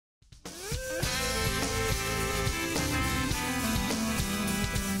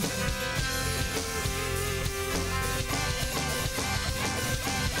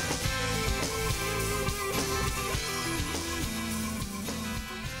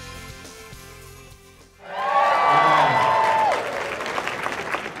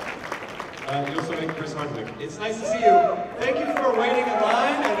It's nice to see you. Thank you for waiting in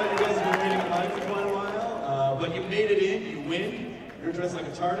line. I know you guys have been waiting in line for quite a while, but you made it in. You win. You're dressed like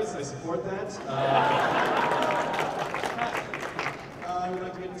a TARDIS. I support that. I would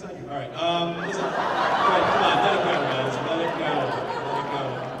like to get inside you. All right. Listen. All right, come on. Let it go, guys. Let it go. Let it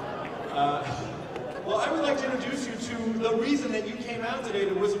go. Well, I would like to introduce you to the reason that you came out today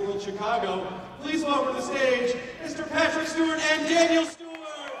to Wizard World Chicago. Please welcome to the stage, Mr. Patrick Stewart and Daniel Stewart.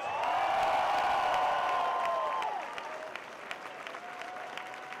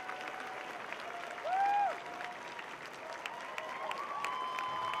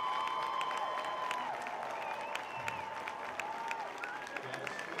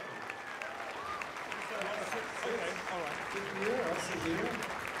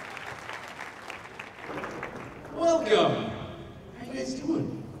 Welcome. How you guys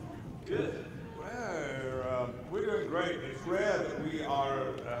doing? Good. Well, we're doing great. It's rare that we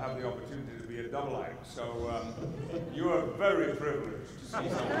have the opportunity to be a double act, so you are very privileged to see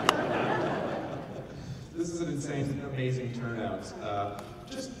someone. This is an insane, amazing turnout.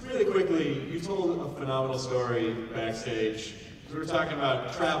 Just really quickly, you told a phenomenal story backstage. We were talking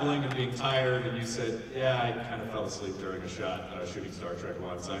about traveling and being tired, and you said, yeah, I kind of fell asleep during a shot shooting Star Trek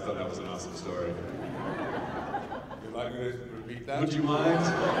once. I thought that was an awesome story. Would you like me to repeat that? Would you mind?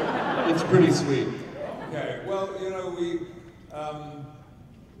 It's pretty sweet. Okay, well, you know,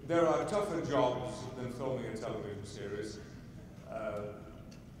 there are tougher jobs than filming a television series,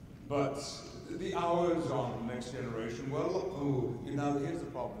 but the hours on Next Generation, well, you know, here's the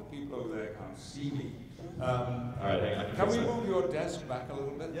problem. The people over there can't see me. All right, hang on. Can we move your desk back a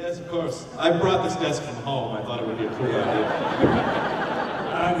little bit? Yes, of course. I brought this desk from home. I thought it would be a cool idea.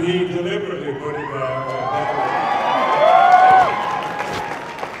 And he deliberately put it there.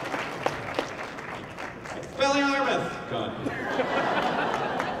 Belly Armouth. Gone.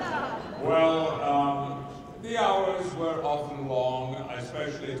 Well, the hours were often long,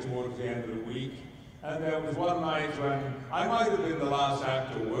 especially towards the end of the week. And there was one night when I might have been the last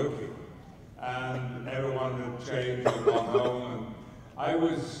actor working. And everyone had changed and gone home, and I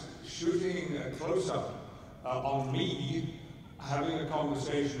was shooting a close-up on me having a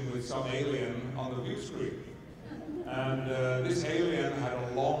conversation with some alien on the view screen. And this alien had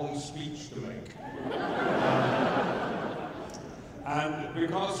a long speech to make. And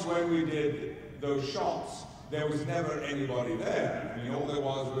because when we did those shots, there was never anybody there. I mean, all there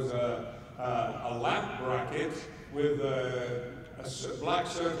was a lamp bracket with a black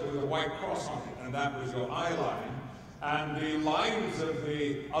circle with a white cross on it, and that was your eye line. And the lines of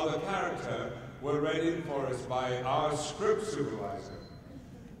the other character were read in for us by our script supervisor,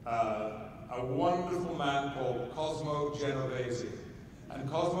 a wonderful man called Cosmo Genovese. And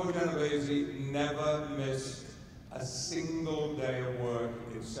Cosmo Genovese never missed a single day of work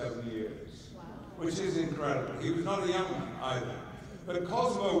in 7 years, which is incredible. He was not a young man either. But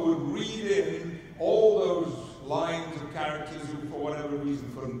Cosmo would read in all those lines of characters who, for whatever reason,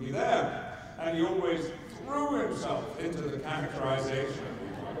 couldn't be there. And he always threw himself into the characterization,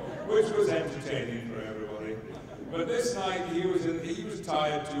 which was entertaining for everybody. But this night, he was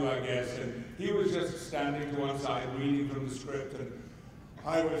tired too, I guess, and he was just standing to one side, reading from the script, and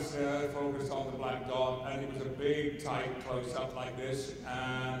I was focused on the black dot, and it was a big, tight close-up like this,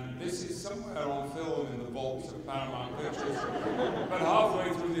 and this is somewhere on film in the vaults of Paramount Pictures. But halfway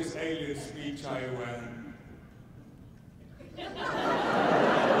through this alien speech, I went,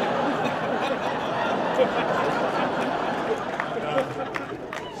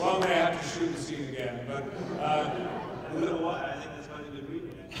 well, they had to shoot the scene again, but I think that's why they did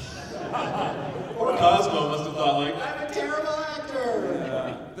reading it. Poor Cosmo must have thought, like, I'm a terrible actor.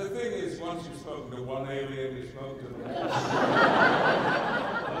 The thing is, once you've spoken to one alien, you've spoken to them.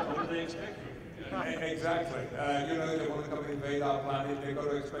 What do they expect from you? Exactly. You know, they want to come and invade our planet, they've got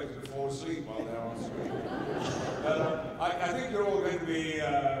to expect you to fall asleep while they're on screen. I think you're all going to be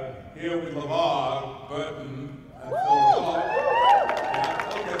here with LeVar, Burton, and 4 o'clock. Yeah,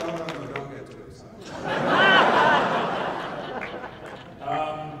 okay, no, don't get too excited.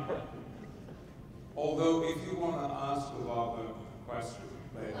 Although, if you want to ask LeVar Burton a question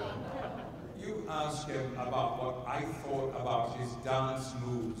later, you ask him about what I thought about his dance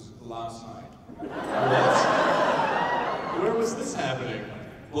moves last night. What? Where was this happening?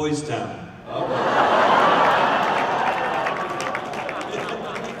 Boys Town. Oh.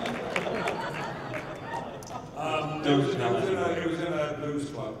 It was in a blues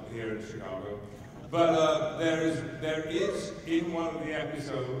club here in Chicago. But there is in one of the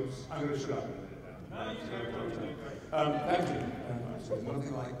episodes. I'm going to shut up. Thank you. There's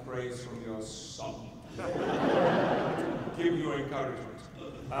nothing like praise from your son. Give you encouragement.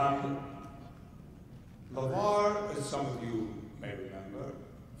 LeVar, as some of you may remember,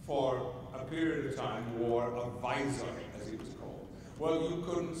 for a period of time wore a visor, as it was called. Well, you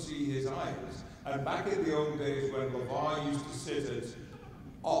couldn't see his eyes. And back in the old days when LeVar used to sit at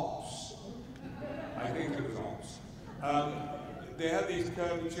Ops, I think it was Ops, they had these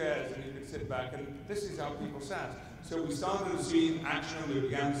curvy chairs and you could sit back, and this is how people sat. So we started a scene, action, and we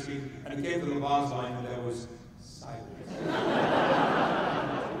began the scene, and it came to LeVar's line and there was silence.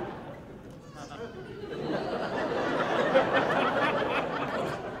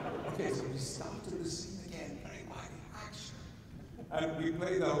 Okay, so we started the scene again, very wide action. And we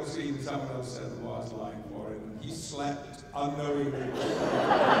played the whole scene, someone else said LeVar's line for it, and he slept unknowingly.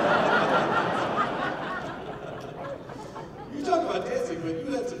 You talk about dancing, but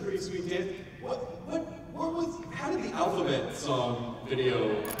you had some pretty sweet dance. How did the Alphabet song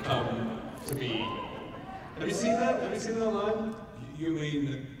video come to be? Have you seen that? Have you seen that online? You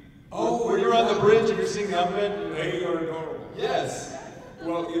mean, where you're on the bridge and you're singing the Alphabet? Hey, you're adorable. Yes.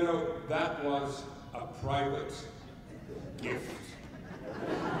 Well, you know, that was a private gift.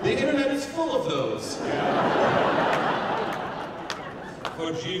 The internet is full of those. Yeah.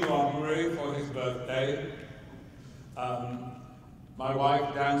 For Gene Roddenberry, for his birthday. My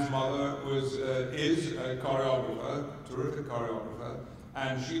wife, Dan's mother, is a choreographer, terrific choreographer,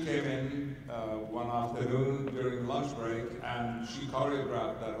 and she came in one afternoon during the lunch break, and she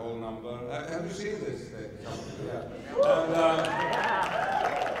choreographed that whole number. Have you seen this thing? Yeah.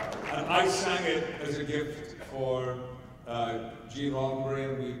 And I sang it as a gift for Gene Roddenberry,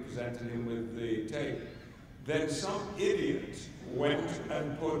 and we presented him with the tape. Then some idiot went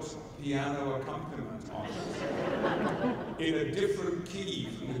and put piano accompaniment on it in a different key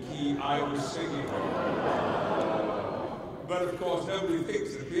from the key I was singing. But of course, nobody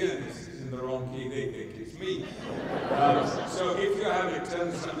thinks the pianist is in the wrong key, they think it's me. So if you have it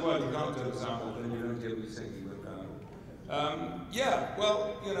turn the sample, well, you can't turn the sample, then you don't hear me singing. But, yeah,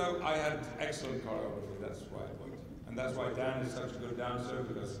 well, you know, I had excellent choreography, that's why it worked. And that's why Dan is such a good dancer,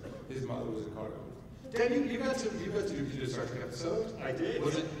 because his mother was a choreographer. Dan, you got to do a Star Trek episode? I did.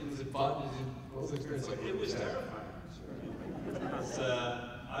 Was it fun? What was the experience like? It was terrifying,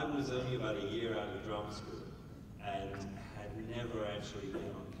 I was only about a year out of drama school and had never actually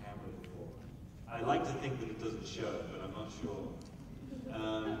been on camera before. I like to think that it doesn't show, but I'm not sure.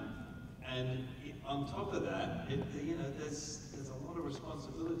 On top of that, you know, there's a lot of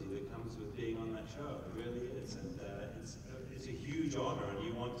responsibility that comes with being on that show. It really is, and it's a huge honor, and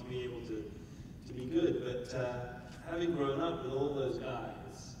you want to be able to be good. But having grown up with all those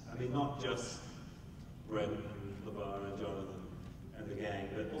guys, I mean, not just Brent and LeVar and Jonathan and the gang,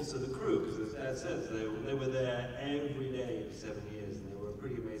 but also the crew, because as Dad says, they were there every day for 7 years, and they were a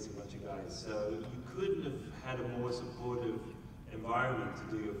pretty amazing bunch of guys. So you couldn't have had a more supportive environment to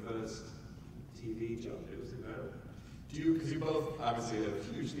do your first TV job. It was incredible. Because you both obviously have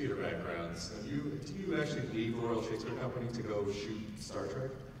huge theater backgrounds, and do you actually leave the Royal Shakespeare Company to go shoot Star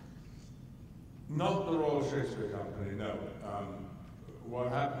Trek? Not the Royal Shakespeare Company, no. What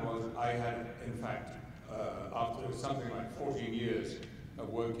happened was I had, in fact, after something like 14 years of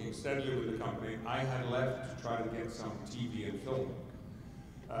working steadily with the company, I had left to try to get some TV and film.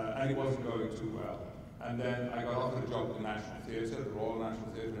 And it wasn't going too well. And then I got offered a job at the National Theatre, the Royal National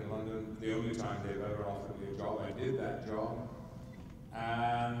Theatre in London, the only time they've ever offered me a job. I did that job.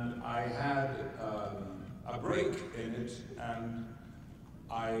 And I had a break in it, and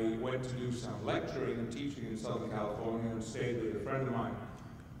I went to do some lecturing and teaching in Southern California and stayed with a friend of mine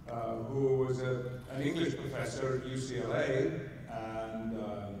who was an English professor at UCLA. And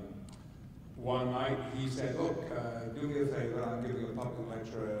one night he said, look, do me a favor, I'm giving a public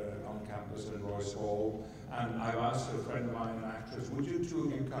lecture on campus in Royce Hall, and I've asked a friend of mine, an actress, would you two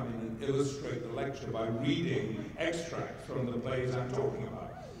of you come in and illustrate the lecture by reading extracts from the plays I'm talking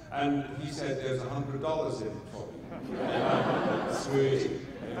about? And he said, there's $100 in it for you. Sweet.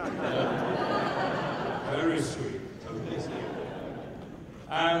 Very sweet.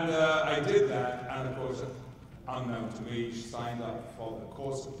 And I did that, and of course, unknown to me, signed up for the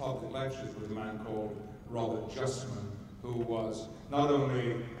course of public lectures with a man called Robert Justman, who was not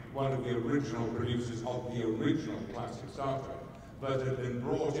only one of the original producers of the original classic Star Trek, but had been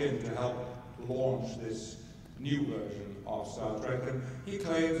brought in to help launch this new version of Star Trek. And he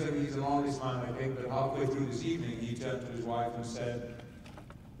claims, and he's an honest man, I think, that halfway through this evening he turned to his wife and said,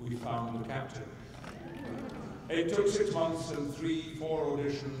 we found the captain. It took 6 months and 3-4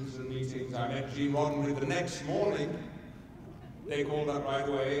 auditions and meetings. I met Gene Roddenberry the next morning. They called up right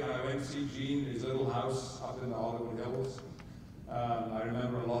away, and I went to see Gene in his little house up in the Hollywood Hills. I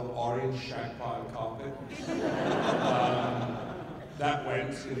remember a lot of orange shag pile carpet. That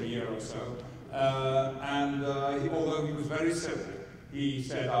went in a year or so. Although he was very civil, he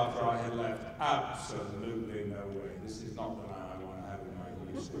said after I had left, absolutely no way. This is not the man I want to have in my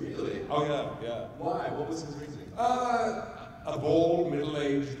police. Really? Oh yeah. Why? What was his reasoning? A bald,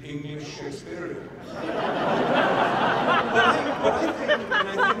 middle-aged English Shakespearean. But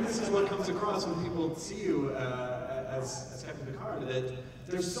I think this is what comes across when people see you as Captain Picard, that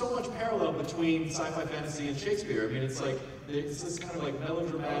there's so much parallel between sci-fi fantasy and Shakespeare. I mean, it's like, it's this kind of like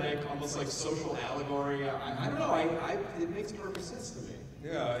melodramatic, almost like social allegory. I don't know, it makes perfect sense to me.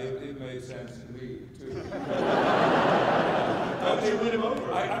 Yeah, it made sense to me, too. How did you win him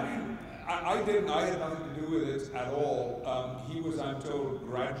over? I didn't. I had nothing to do with it at all. He was, I'm told,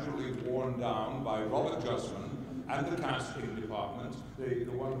 gradually worn down by Robert Justman and the casting department, the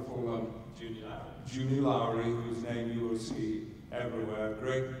wonderful Junie Lowry, whose name you will see everywhere.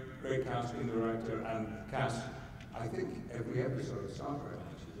 Great casting director, and cast, I think, every episode of Star Trek.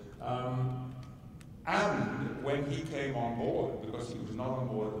 And when he came on board, because he was not on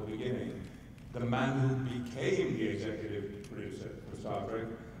board at the beginning, the man who became the executive producer for Star Trek,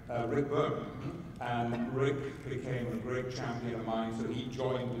 Rick Berman. And Rick became a great champion of mine, so he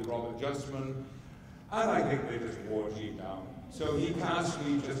joined with Robert Justman, and I think they just wore G down. So he cast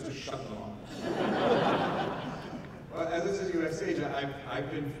me just to shut them up. Well, as I said to you backstage, I've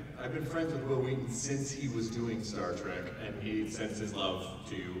been friends with Will Wheaton since he was doing Star Trek, and he sends his love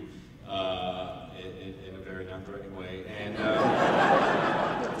to you in a very non-threatening way, and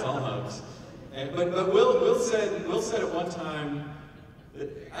it's all hugs. But Will said at one time that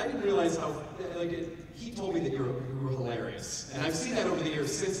I didn't realize how he told me that you were hilarious, and I've seen that over the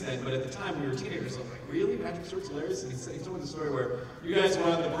years since then. But at the time we were teenagers, I was like, really, Patrick Stewart's hilarious? And he told me the story where you guys were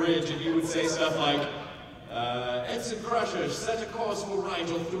on the bridge and you would say stuff like, Ensign Crusher, set a course for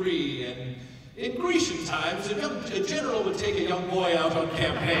Rigel 3, and in Grecian times, a general would take a young boy out on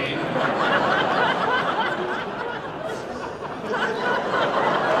campaign.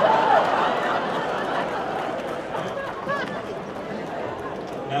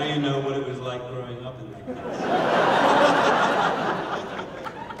 Now you know what it was like growing up in that class.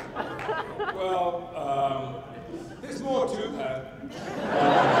 Well, there's more to that.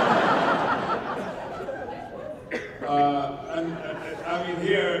 I mean,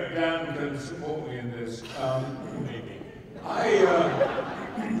 here, Dan can support me in this. Maybe.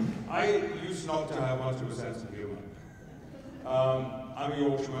 I used not to have much of a sense of humor. I'm a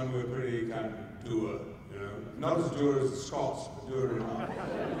Yorkshireman, we're pretty kind of dour, you know. Not as dour as the Scots, but dour enough.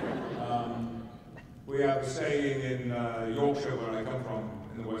 We have a saying in Yorkshire, where I come from,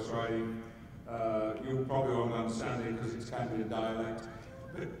 in the West Riding. You probably won't understand it because it's kind of a dialect,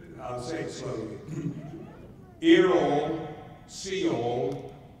 but I'll say it slowly. Hear all, see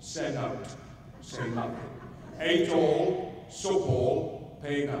all, send out, say nothing. Ate all, sup all,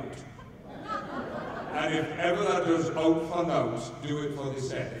 pay out. And if ever that does out for notes, do it for the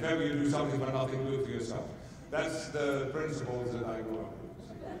set. If ever you do something for nothing, do it for yourself. That's the principles that I grew up with.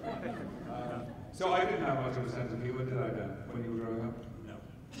 So I didn't have much of a sense of humor, did I, Ben, when you were growing up? No.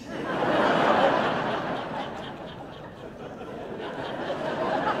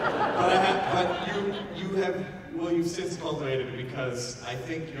 You've since cultivated it, because I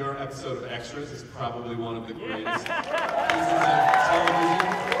think your episode of Extras is probably one of the greatest pieces of television.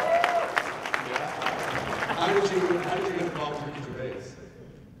 How did you get involved with Ricky Gervais?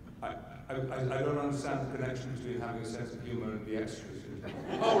 I don't understand the connection between having a sense of humor and the Extras.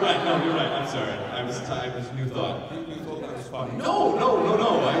 Oh, right, no, you're right, I'm sorry. I was new thought. You thought that was funny? No,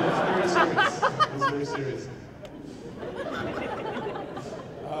 I was very serious.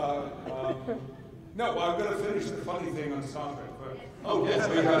 No, I'm going to finish the funny thing on Star Trek first. Oh, yes.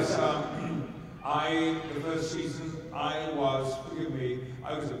 Because the first season, forgive me,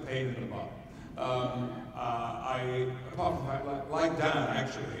 I was a pain in the butt. Apart from that, like Dan,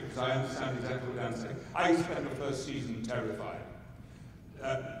 actually, because I understand exactly what Dan's saying, I spent the first season terrified.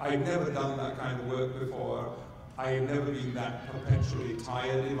 I'd never done that kind of work before. I had never been that perpetually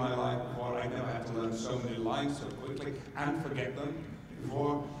tired in my life before. I never had to learn so many lines so quickly and forget them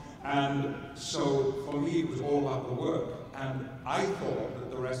before. And so, for me, it was all about the work. And I thought that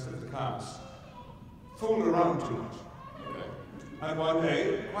the rest of the cast fooled around too much. Okay. And one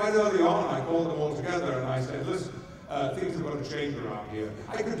day, quite early on, I called them all together and I said, listen, things are going to change around here.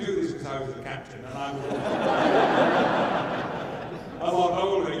 I could do this because I was the captain, and I was a lot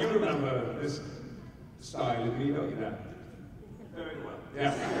older. You remember this style of me, don't you, Dan? Very well.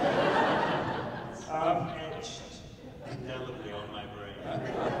 Yeah. Etched indelibly on my brain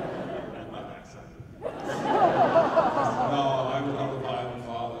and my backside. No, I was not a violent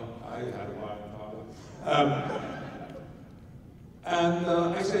father. I had a violent father. And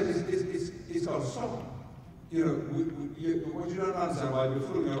I said, it's you know, what you don't understand while you're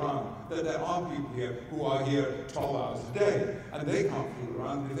fooling around, that there are people here who are here 12 hours a day, and they can't fool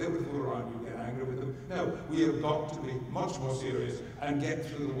around. If they would fool around, you get angry with them. No, we have got to be much more serious and get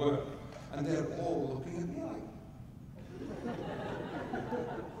through the work. And they're all looking at me like,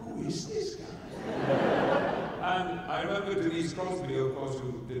 who is this guy? And I remember Denise Crosby, of course,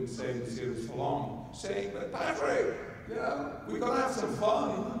 who didn't stay in the series for long, saying, but Patrick, you know, we've got to have some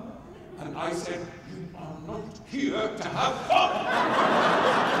fun. And I said, you are not here to have fun.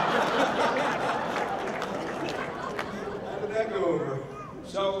 How did that go over?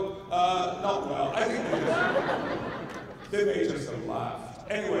 So, not well. I think they made us laugh.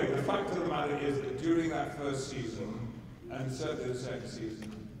 Anyway, the fact of the matter is that during that first season, and certainly the second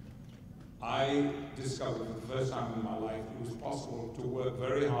season, I discovered for the first time in my life it was possible to work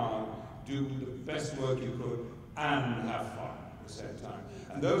very hard, do the best work you could, and have fun at the same time.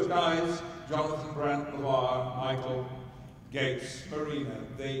 And those guys, Jonathan, Brent, LeVar, Michael, Gates, Marina,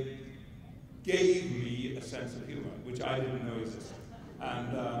 they gave me a sense of humor, which I didn't know existed.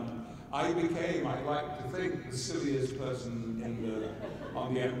 And I became, I like to think, the silliest person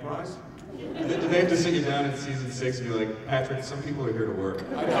on the Enterprise. Did they have to sit you down in season 6 and be like, Patrick, some people are here to work?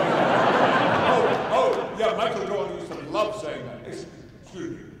 I know. Yeah, Michael Jordan used to love saying that.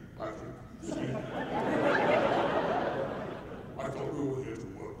 Excuse me, Patrick. Excuse me. I thought we were here to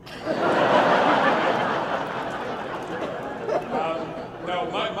work. No,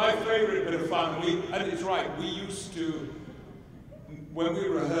 my favorite bit of fun, and it's right, we used to, when we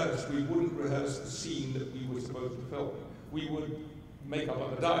rehearsed, we wouldn't rehearse the scene that we were supposed to film. We would make up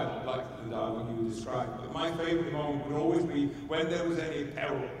other dialogue, like the dialogue you described. But my favorite moment would always be when there was any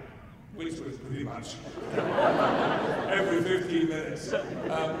peril, which was pretty much every 15 minutes.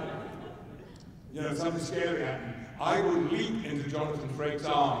 You know, something scary happened. I would leap into Jonathan Frakes'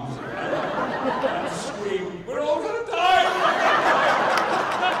 arms and scream, "We're all gonna die!"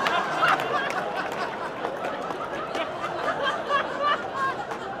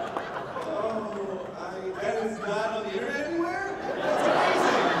 That is not on the internet anywhere? That's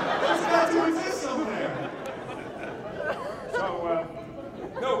amazing! That's got to exist somewhere! So,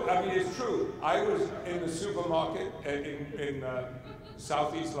 no, I mean, it's true. I was in the supermarket in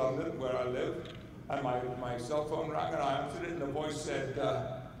southeast London, where I live, and my cell phone rang, and I answered it, and the voice said,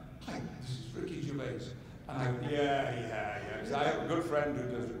 "Hi, this is Ricky Gervais." And I went, yeah. So I have a good friend who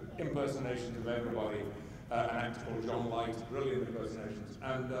does impersonations of everybody, an actor called John Light, brilliant impersonations.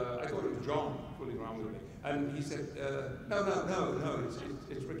 And I thought it was John fooling around with me. And he said, no,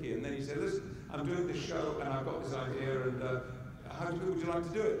 it's Ricky. And then he said, listen, I'm doing this show, and I've got this idea, and how would you like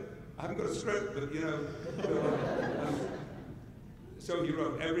to do it? I haven't got a script, but you know. So he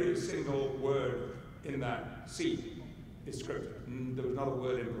wrote every single word in that scene is scripted. And there was not a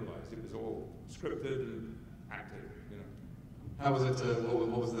word improvised. It was all scripted and acted, you know. How was it?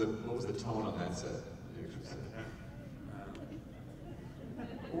 What was the tone on that set?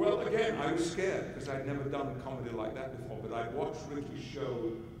 Well, again, I was scared because I'd never done comedy like that before. But I'd watched Ricky's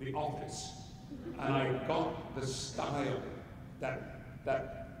show, The Office, and I got the style, that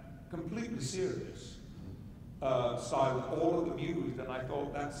completely serious style, all of the muse, and I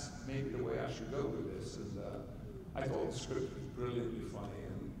thought that's maybe the way I should go with this. And I thought the script was brilliantly funny,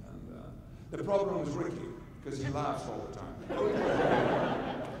 and the problem was Ricky, because he laughs all the time.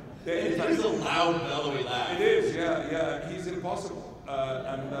 It is a loud, bellowy laugh. It is, yeah. He's impossible.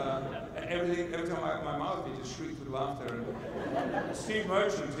 Every time my mouth, he just shrieked with laughter. And Steve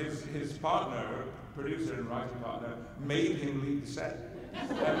Merchant, his partner, producer and writing partner, made him leave the set.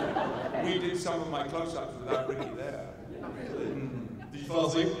 And we did some of my close-ups without Ricky there. Really? Did you fall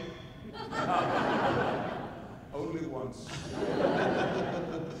asleep? Only once.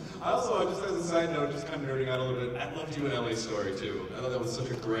 Also, just as a side note, just kind of nerding out a little bit, I loved you in LA Story too. I thought that was such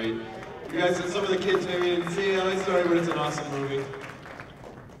a great. You guys, some of the kids maybe didn't see LA Story, but it's an awesome movie.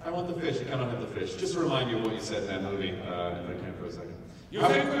 I want the fish. You cannot have the fish. Just to remind you of what you said in that movie, if I can for a second. You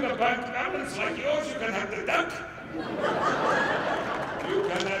think with a bank balance like yours, you can have the duck? You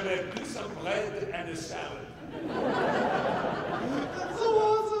can have a piece of bread and a salad. That's so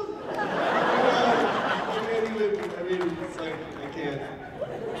awesome! I mean, it's like, I can't.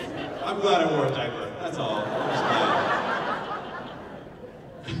 I'm glad I wore a diaper. That's all. I'm just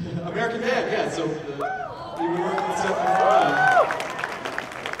glad. American Dad, yeah, so you've been working with stuff before.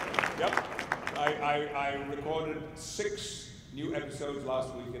 Yep. I recorded 6 new episodes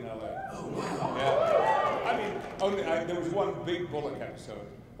last week in LA. Oh, wow. Yeah. I mean, there was one big Bullock episode,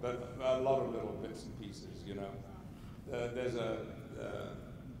 but a lot of little bits and pieces, you know. There's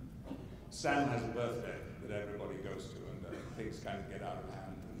Sam has a birthday that everybody goes to, and things kind of get out of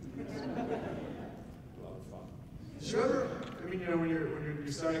hand. lot of fun. Did you ever, I mean, you know, when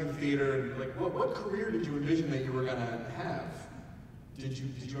you're starting in theater, and like, what career did you envision that you were gonna have? Did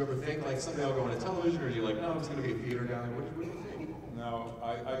you ever think like someday I'll go into television, or are you like, no, I'm just gonna be a theater guy? What did you think? No,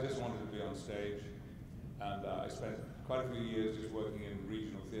 I just wanted to be on stage, and I spent quite a few years just working in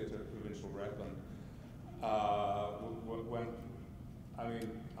regional theatre, provincial rep, and when, I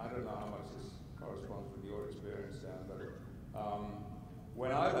mean, I don't know how much this corresponds with your experience, Dan, but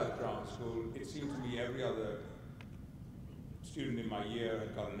when I left drama school, it seemed to me every other student in my year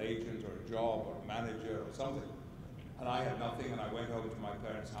had got an agent or a job or a manager or something. And I had nothing, and I went home to my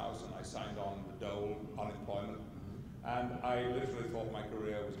parents' house and I signed on the dole, unemployment. And I literally thought my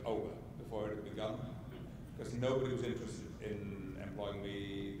career was over before it had begun. Because nobody was interested in employing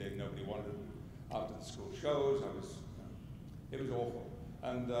me, nobody wanted after the school shows. It was awful.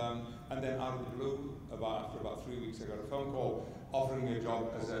 And then out of the blue, after about 3 weeks, I got a phone call offering me a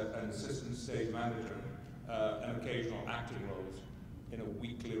job as an assistant stage manager, and occasional acting roles in a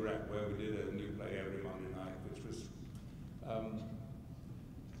weekly rep where we did a new play every Monday night, which was,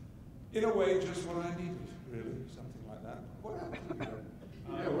 in a way, just what I needed, really, something like that. What happened to you?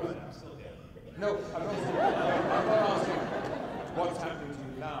 I'm still here. No, I'm not asking what's happening to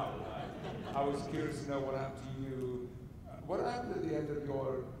you now. I was curious to know what happened to you. What happened at the end of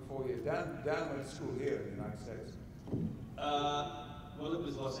your 4 years? Dan went to school here in the United States. Well, it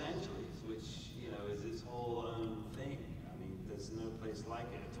was Los Angeles, which, you know, is its whole own thing. I mean, there's no place like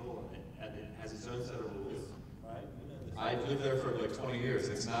it at all, and it has its own set of rules, right? I've lived there for like 20 years.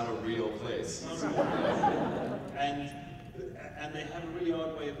 It's not a real place. And they have a really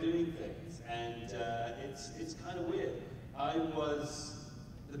odd way of doing things, and it's kind of weird.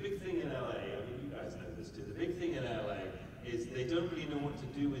 The big thing in LA, I mean, you guys know this too, the big thing in LA is they don't really know what to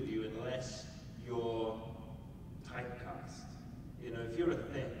do with you unless you're typecast. You know, if you're a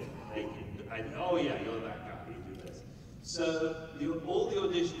thing, they can, oh yeah, you're that guy, you do this. So all the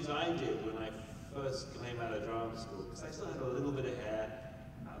auditions I did when I first came out of drama school, because I still had a little bit of hair,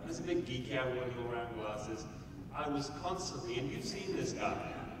 I was a bit geeky, I wore little round glasses, I was constantly, and you've seen this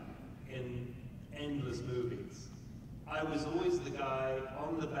guy in endless movies, I was always the guy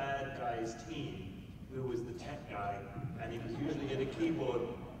on the bad guy's team who was the tech guy, and he was usually at a keyboard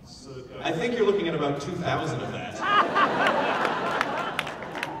sort of going... I think you're looking at about 2,000 of that. These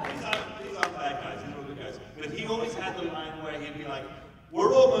aren't bad guys, these are good guys. But he always had the line where he'd be like,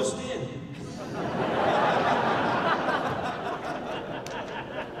 we're almost in.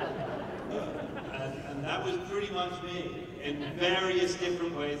 and that was pretty much me, in various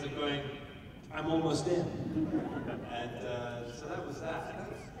different ways of going, I'm almost in. And so that was that.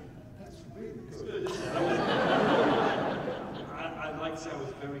 That's really It's good. good, isn't it? I'd like to say I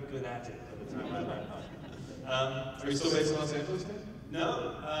was very good at it by the time I left. Are you still based in Los Angeles?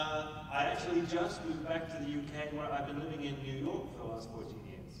 No, I actually just moved back to the UK, where I've been living in New York for the last 14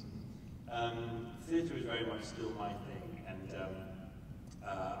 years. Theatre is very much still my thing, and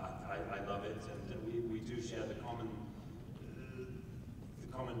I love it, and we do share the common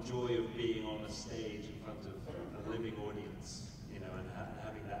joy of being on a stage in front of a living audience, you know, and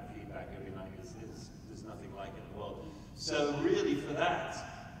having that feedback every night there's nothing like it in the world. So really, for that,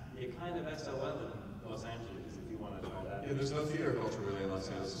 you're kind of SOL in Los Angeles if you want to try that. Yeah, there's no theater culture really in Los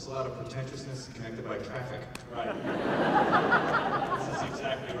Angeles. There's a lot of pretentiousness connected by traffic. Right. This is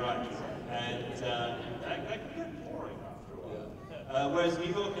exactly right. And that can get boring after a while. Whereas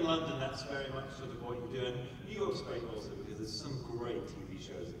New York and London, that's very much sort of what you do. And New York's great also because there's some great TV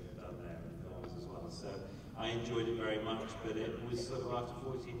shows that get done there and films as well. So I enjoyed it very much, but it was sort of after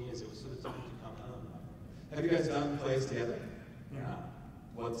 14 years, it was sort of time to come home. Have you guys done plays together? Yeah.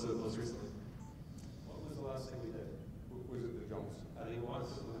 What's most recently? What was the last thing we did? Was it the Johnson? I think it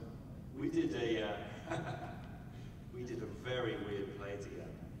was. We did we did a very weird play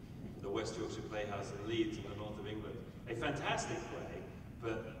together. The West Yorkshire Playhouse in Leeds in the north of England. A fantastic play,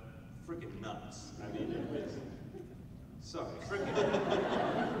 but freaking nuts. I mean, it was... Sorry, freaking.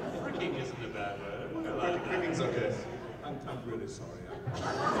 Freaking isn't a bad word. Freaking's okay. I'm really sorry.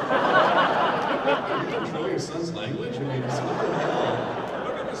 Can you control your son's language? I mean, what the hell?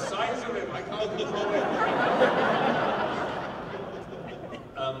 Look at the size of him. I can't control it.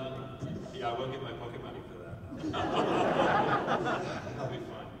 Yeah, I won't get my pocket money for that. I'll be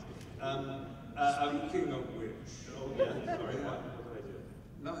fine. Speaking of which... Oh, yeah, sorry, what did I do?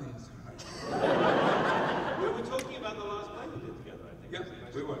 No, it's all right. We were talking about the last play we did together, I think. Yeah,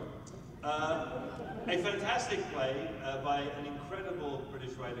 we were. A fantastic play by an incredible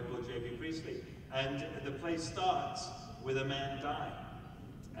British writer called J.B. Priestley. And the play starts with a man dying,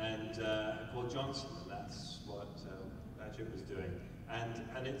 and called Johnson, and that's what Patrick was doing.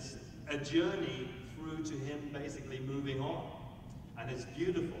 And it's a journey through to him basically moving on. And it's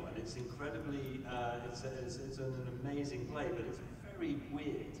beautiful, and it's incredibly, it's an amazing play, but it's very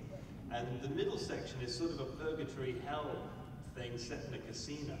weird. And the middle section is sort of a purgatory hell thing set in a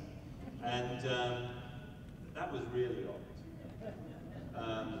casino. And that was really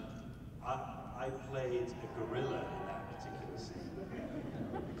odd. I played a gorilla in that particular scene.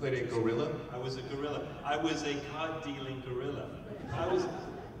 You played a gorilla? I was a gorilla. I was a card-dealing gorilla. I was...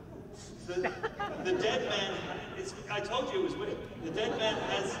 The dead man, I told you it was weird. The dead man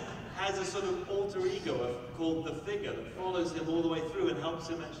has a sort of alter ego called the figure that follows him all the way through and helps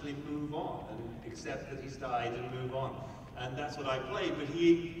him actually move on and accept that he's died and move on. And that's what I played, but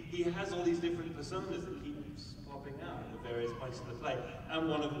he has all these different personas that keeps popping out at the various points of the play, and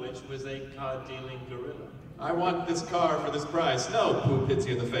one of which was a card-dealing gorilla. I want this car for this price. No, poop hits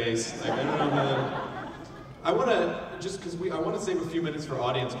you in the face. Like, I don't know how to... I want to, just because I want to save a few minutes for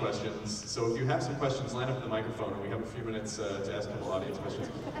audience questions, so if you have some questions, line up at the microphone, and we have a few minutes to ask a couple audience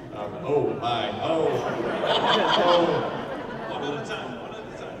questions. Oh, my, oh. One at a time, one at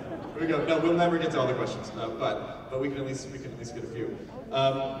a time. Here we go. No, we'll never get to all the questions, but we can at least get a few.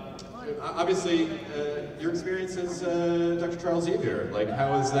 Obviously, your experience as Dr. Charles Xavier, like,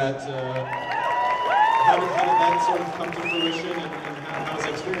 how is that, how did that sort of come to fruition, and how has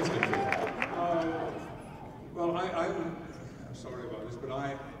that experience been for you? Well, I'm sorry about this, but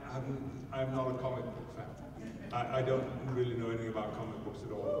I'm not a comic book fan. I don't really know anything about comic books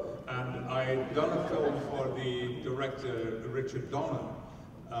at all. And I'd done a film for the director Richard Donner,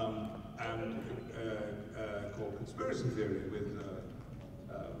 called Conspiracy Theory with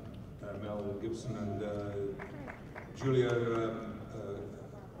Mel Gibson and Julia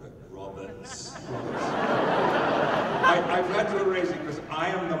Roberts. I've had to erase it because I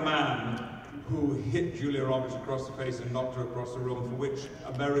am the man who hit Julia Roberts across the face and knocked her across the room, for which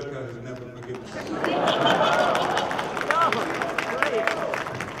America has never forgiven her.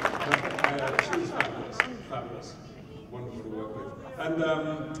 She was fabulous, fabulous, wonderful to work with.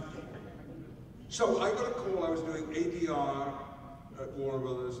 And so I got a call. I was doing ADR at Warner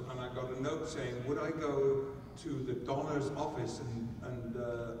Brothers, and I got a note saying, would I go to the Donner's office and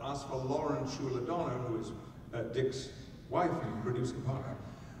ask for Lauren Schuler Donner, who is Dick's wife and producing partner.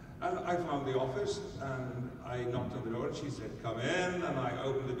 And I found the office, and I knocked on the door, and she said, come in, and I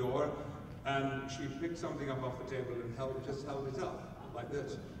opened the door, and she picked something up off the table and just held it up, like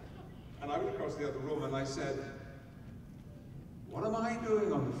this. And I went across the other room, and I said, what am I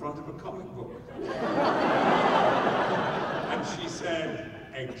doing on the front of a comic book? And she said,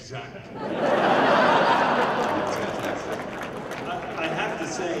 exactly. I have to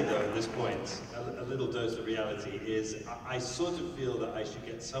say, though, at this point, a little dose of reality is I sort of feel that I should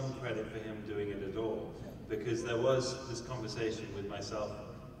get some credit for him doing it at all, because there was this conversation with myself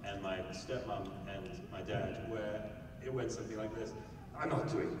and my stepmom and my dad where it went something like this. I'm not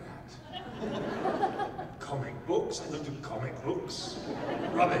doing that. Comic books? I don't do comic books.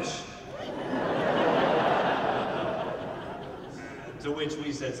 Rubbish. To which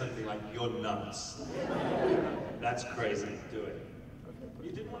we said something like, you're nuts. That's crazy, do it.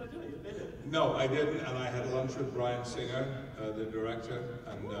 You didn't want to do it, you did it. No, I didn't, and I had lunch with Bryan Singer, the director,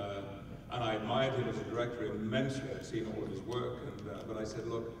 and I admired him as a director immensely. I'd seen all of his work, but I said,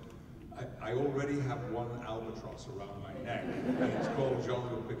 look, I already have one albatross around my neck, and it's called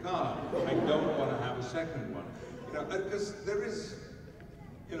Jean-Luc Picard. I don't want to have a second one. You know, because there is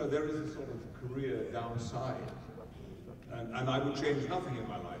a sort of career downside, and I would change nothing in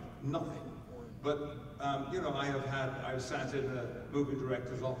my life, nothing. But, I've sat in a movie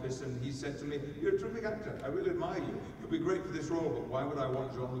director's office, and he said to me, you're a terrific actor, I really admire you. You'll be great for this role, but why would I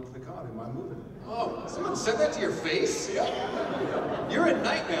want Jean-Luc Picard in my movie? Oh, someone said that to your face? Yeah. You're at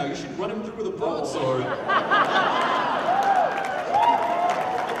night now, you should run him through with a broadsword.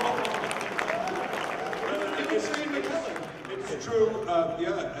 It's true,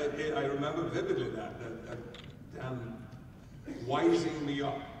 I remember vividly that Dan wising me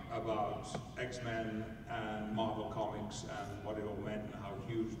up about X-Men and Marvel Comics and what it all meant and how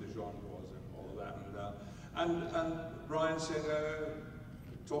huge the genre was and all of that. And Bryan Singer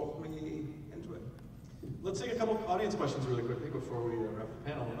talked me into it. Let's take a couple of audience questions really quickly before we wrap the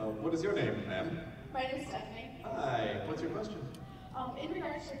panel. What is your name, ma'am? My name is Stephanie. Hi, what's your question? In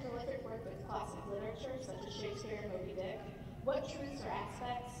regards to prolific work with classic literature, such as Shakespeare and Moby Dick, what truths or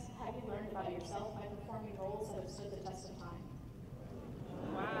aspects have you learned about yourself by performing roles that have stood the test of time?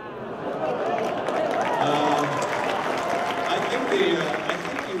 I think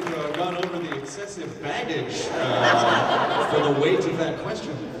you've gone over the excessive extensive baggage for the weight of that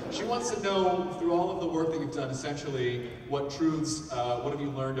question. She wants to know, through all of the work that you've done, essentially, what truths, what have you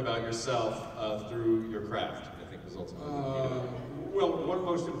learned about yourself through your craft, I think was ultimately well, one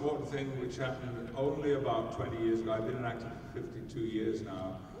most important thing which happened only about 20 years ago, I've been an actor for 52 years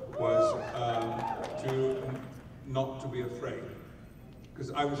now, was not to be afraid. Because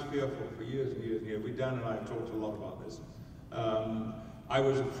I was fearful for years and years and years. Dan and I have talked a lot about this. I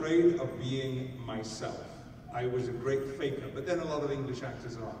was afraid of being myself. I was a great faker, but then a lot of English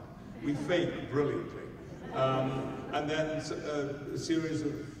actors are. We fake brilliantly. And then a series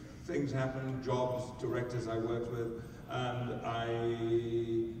of things happened, jobs, directors I worked with, and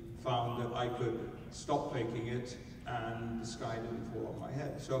I found that I could stop faking it and the sky didn't fall on my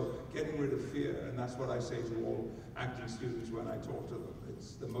head. So getting rid of fear, and that's what I say to all acting students when I talk to them.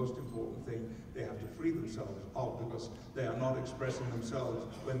 It's the most important thing they have to free themselves of, because they are not expressing themselves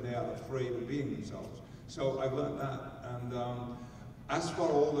when they are afraid of being themselves. So I've learned that. And as for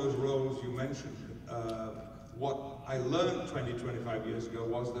all those roles you mentioned, what I learned 20, 25 years ago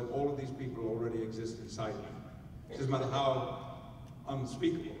was that all of these people already exist inside me. It doesn't matter how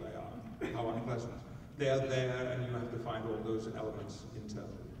unspeakable they are, how unpleasant. They are there, and you have to find all those elements internally.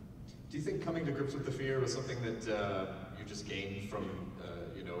 Do you think coming to grips with the fear was something that you just gained from,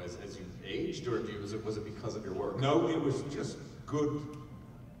 you know, as you aged, or was it because of your work? No, it was just good,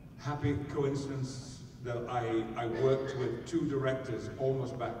 happy coincidence that I worked with two directors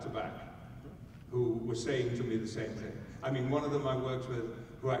almost back to back who were saying to me the same thing. I mean, one of them I worked with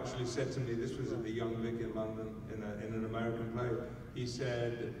who actually said to me, this was at the Young Vic in London in an American play, he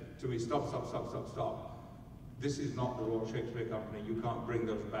said to me, stop, stop, stop, stop, stop. This is not the Royal Shakespeare Company. You can't bring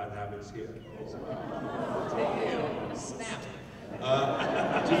those bad habits here. Damn, snap.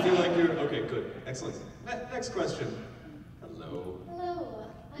 Do you feel like you're, okay, good, excellent. Next question. Hello. Hello,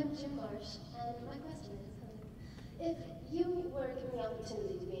 I'm Jim Marsh, and my question is, if you were given the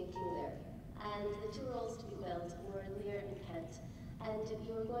opportunity to be in King Lear, and the two roles to be filled were Lear and Kent, and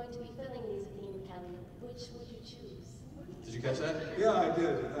you were going to be filling these at the Inn Academy, which would you choose? Did you catch that? Yeah, I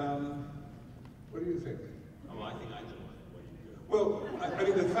did. What do you think? Oh, I think I know Well, I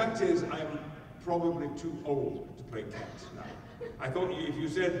mean, the fact is, I'm probably too old to play Kent now. I thought if you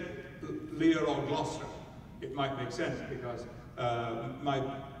said Lear or Gloucester, it might make sense, because my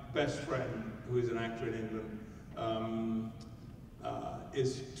best friend, who is an actor in England,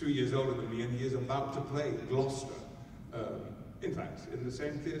 is 2 years older than me, and he is about to play Gloucester. In fact, in the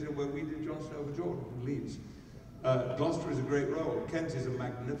same theatre where we did John Snow over Jordan in Leeds. Gloucester is a great role. Kent is a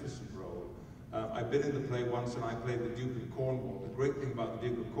magnificent role. I've been in the play once and I played the Duke of Cornwall. The great thing about the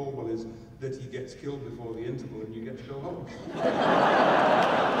Duke of Cornwall is that he gets killed before the interval and you get to go home.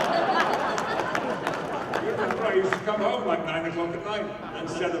 You remember I used to come home like 9 o'clock at night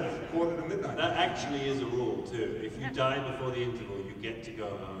instead of 1:45. That actually is a rule too. If you die before the interval, you get to go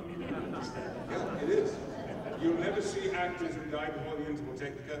home. You don't understand. Yeah, it is. You'll never see actors who die before the interval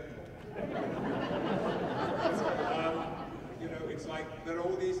take the curtain call. You know, it's like there are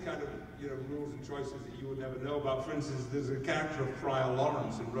all these kind of rules and choices that you would never know about. For instance, there's a character of Friar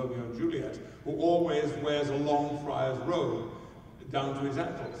Lawrence in Romeo and Juliet who always wears a long friar's robe down to his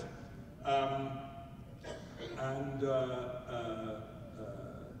ankles. I'm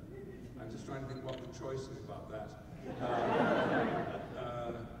just trying to think what the choice is about that.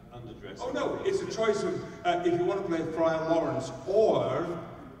 Underdressed. Oh no, it's a choice of if you want to play Friar Lawrence or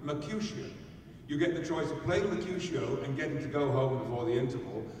Mercutio. You get the choice of playing Mercutio and getting to go home before the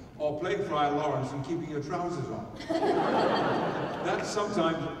interval, or playing Friar Lawrence and keeping your trousers on. That's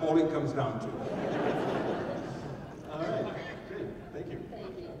sometimes all it comes down to. All right, great, thank you.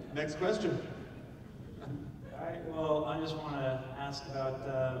 Thank you. Next question. All right, well, I just want to ask about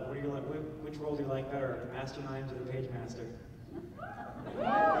what do you like, which role do you like better, Masterminds or the Page Master?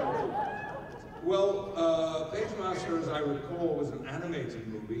 Well, Page Master, as I recall, was an animated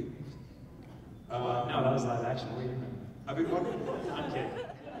movie. No, that was live action. What do you mean? I mean, what? I'm kidding.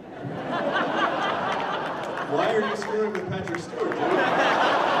 Why are you screwing with Patrick Stewart, dude? Do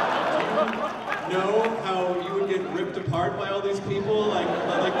you know how you would get ripped apart by all these people, like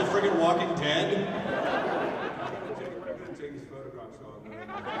the friggin' Walking Dead? I'm going to take his photographs on.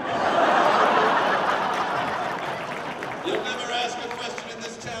 You'll never ask a question in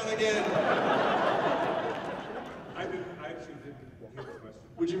this town again. I actually didn't hear the question.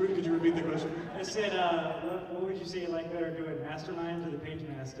 Could you repeat the question? I said, what would you say you like better doing, Masterminds or the Page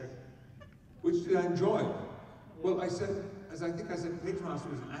Master? Which did I enjoy? Well, I said, as I think I said, Page Master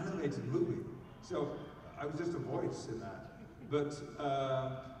was an animated movie, so I was just a voice in that. But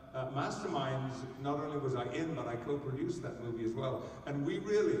Masterminds, not only was I in, but I co-produced that movie as well. And we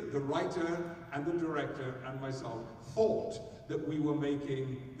really, the writer and the director and myself, thought that we were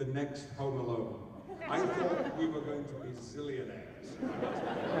making the next Home Alone. I thought we were going to be zillionaires.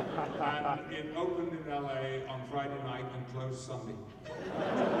 And it opened in LA on Friday night and closed Sunday.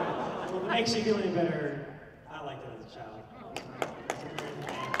 Well, it makes you feel any better. I liked it as a child.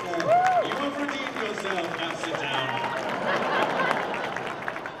 You won't redeem yourself. Now sit down.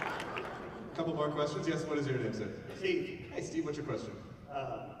 A couple more questions. Yes, what is your name, sir? Steve. Hey, Steve, what's your question?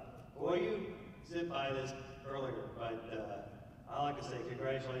 Well, you zipped by this earlier, but I like to say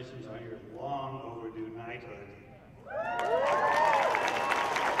congratulations on your long overdue knighthood.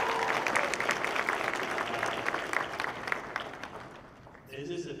 Is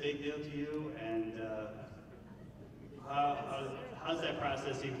this a big deal to you? And how's that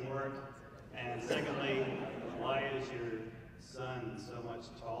process even work? And secondly, why is your son so much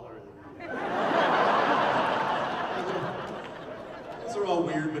taller than you? Those are all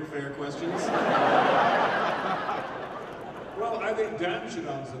weird but fair questions. Well, I think Dan should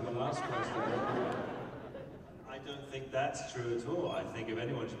answer the last question. I don't think that's true at all. I think if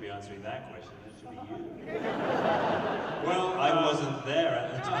anyone should be answering that question, it should be you. Well, I wasn't there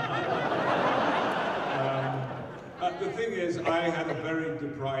at the time. The thing is, I had a very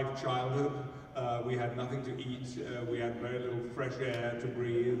deprived childhood. We had nothing to eat. We had very little fresh air to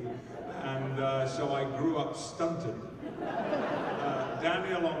breathe. And so I grew up stunted.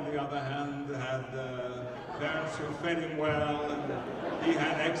 Daniel, on the other hand, had parents who fed him well, and he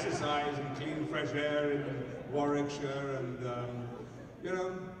had exercise and clean fresh air in Warwickshire, and you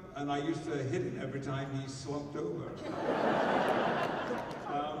know, and I used to hit him every time he slumped over.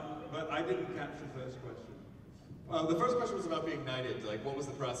 But I didn't catch the first question. The first question was about being knighted. Like, what was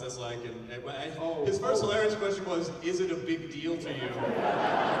the process like? And his first hilarious question was, is it a big deal to you?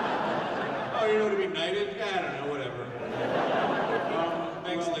 Oh, you know what to be knighted? Yeah, I don't know, whatever.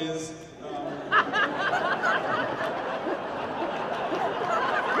 Thanks, Liz.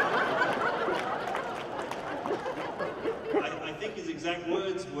 I think his exact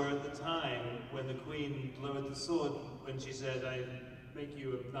words were at the time when the Queen lowered the sword, when she said, "I make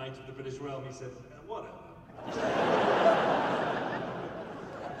you a knight of the British realm," he said, "Whatever."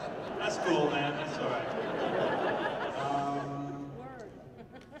 That's cool, man. That's all right.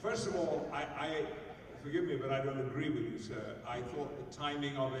 First of all, I forgive me, but I don't agree with you, sir. I thought the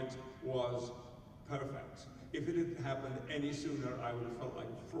timing of it was perfect. If it had happened any sooner, I would have felt like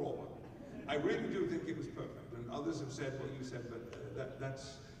a fraud. I really do think it was perfect, and others have said what you said, but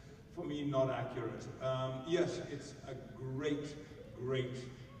that's, for me, not accurate. Yes, it's a great, great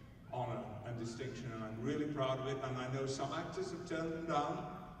honor and distinction, and I'm really proud of it, and I know some actors have turned them down.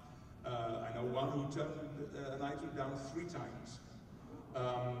 I know one who turned a knighthood down 3 times.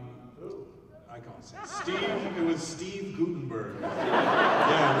 I can't say. It was Steve Gutenberg.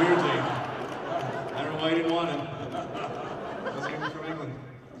 Yeah, weirdly. I don't know why you didn't want him. He was even from England.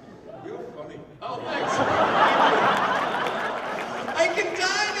 You're funny. Oh, thanks. I can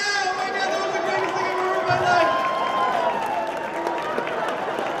die now! Oh my God, that was the greatest thing I've ever heard in my life!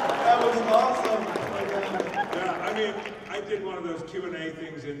 That was awesome. Oh my God. Yeah, I mean, I did one of those Q&A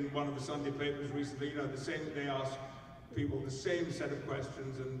things in one of the Sunday papers recently. You know, they ask people the same set of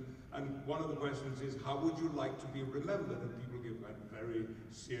questions, and one of the questions is, how would you like to be remembered? And people give very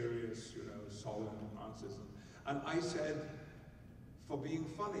serious, you know, solemn answers. And I said, for being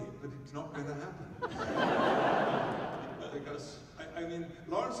funny, but it's not going to happen. Because, I mean,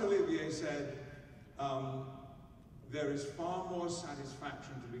 Laurence Olivier said, there is far more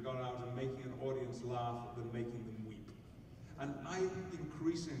satisfaction to be got out of making an audience laugh than making them weep. And I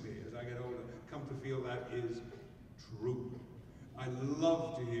increasingly, as I get older, come to feel that is true. I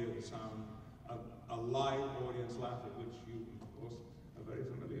love to hear the sound of a live audience laughing, which you, of course, are very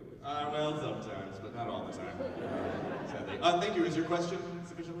familiar with. Well, sometimes, but not all the time. Sadly. Thank you. Is your question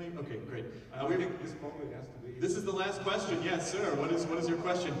sufficiently? Okay, great. I think this probably has to be. This is the last question. Yes, sir. What is your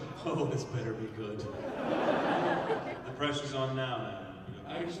question? Oh, this better be good. The pressure's on now, man.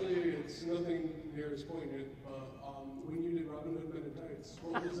 Actually, it's nothing near as poignant. When you did Robin Hood Men in Tights,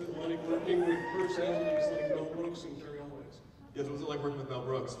 what was it like working with personalities like Mel Brooks and Terry Elwes? Yes, what was it like working with Mel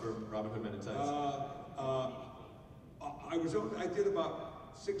Brooks for Robin Hood Men in Tights? I did about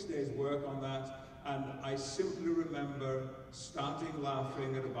 6 days work on that, and I simply remember starting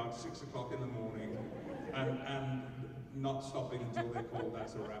laughing at about 6 o'clock in the morning, and not stopping until they called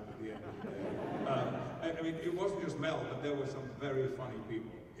 "That's a wrap" at the end of the day. I mean, it wasn't just Mel, but there were some very funny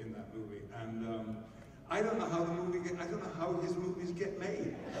people in that movie, and I don't know how I don't know how his movies get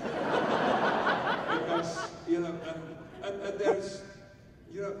made. Because, you know, and there's,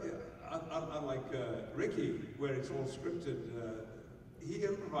 You know, unlike Ricky, where it's all scripted, he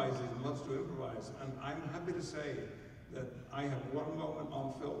improvises and loves to improvise, and I'm happy to say that I have one moment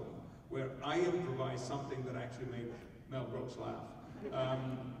on film where I improvised something that actually made Mel Brooks laugh.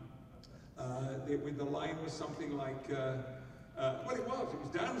 The line was something like, well, it was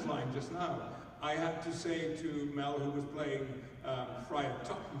Dan's line just now. I had to say to Mel, who was playing Friar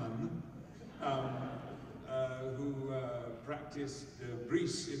Tuckman, who practiced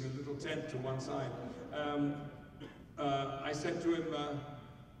Grease in a little tent to one side. I said to him,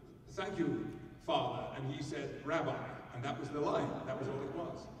 thank you, Father, and he said, Rabbi, and that was the line, that was all it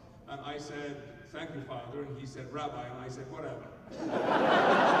was. And I said, thank you, Father, and he said, Rabbi, and I said, whatever.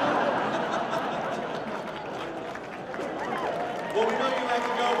 Well, we know you like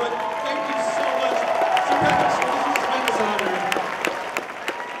to go, but thank you so much. Sir Patrick Stewart, this is a tremendous honor.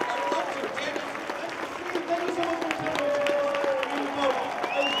 I'd love to. And thank you so much for coming. Ladies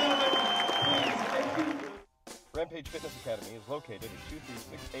and gentlemen, please, thank you. Rampage Fitness Academy is located at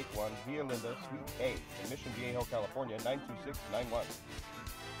 23681 Via Linda, Suite A, in Mission Viejo, California, 92691.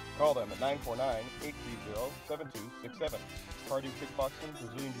 Call them at 949-830-7267. Cardio kickboxing,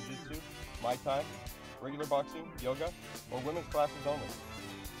 Brazilian Jiu-Jitsu, Muay Thai, regular boxing, yoga, or women's classes only.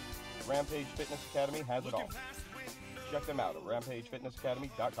 Rampage Fitness Academy has it all. Check them out at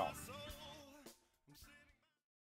rampagefitnessacademy.com.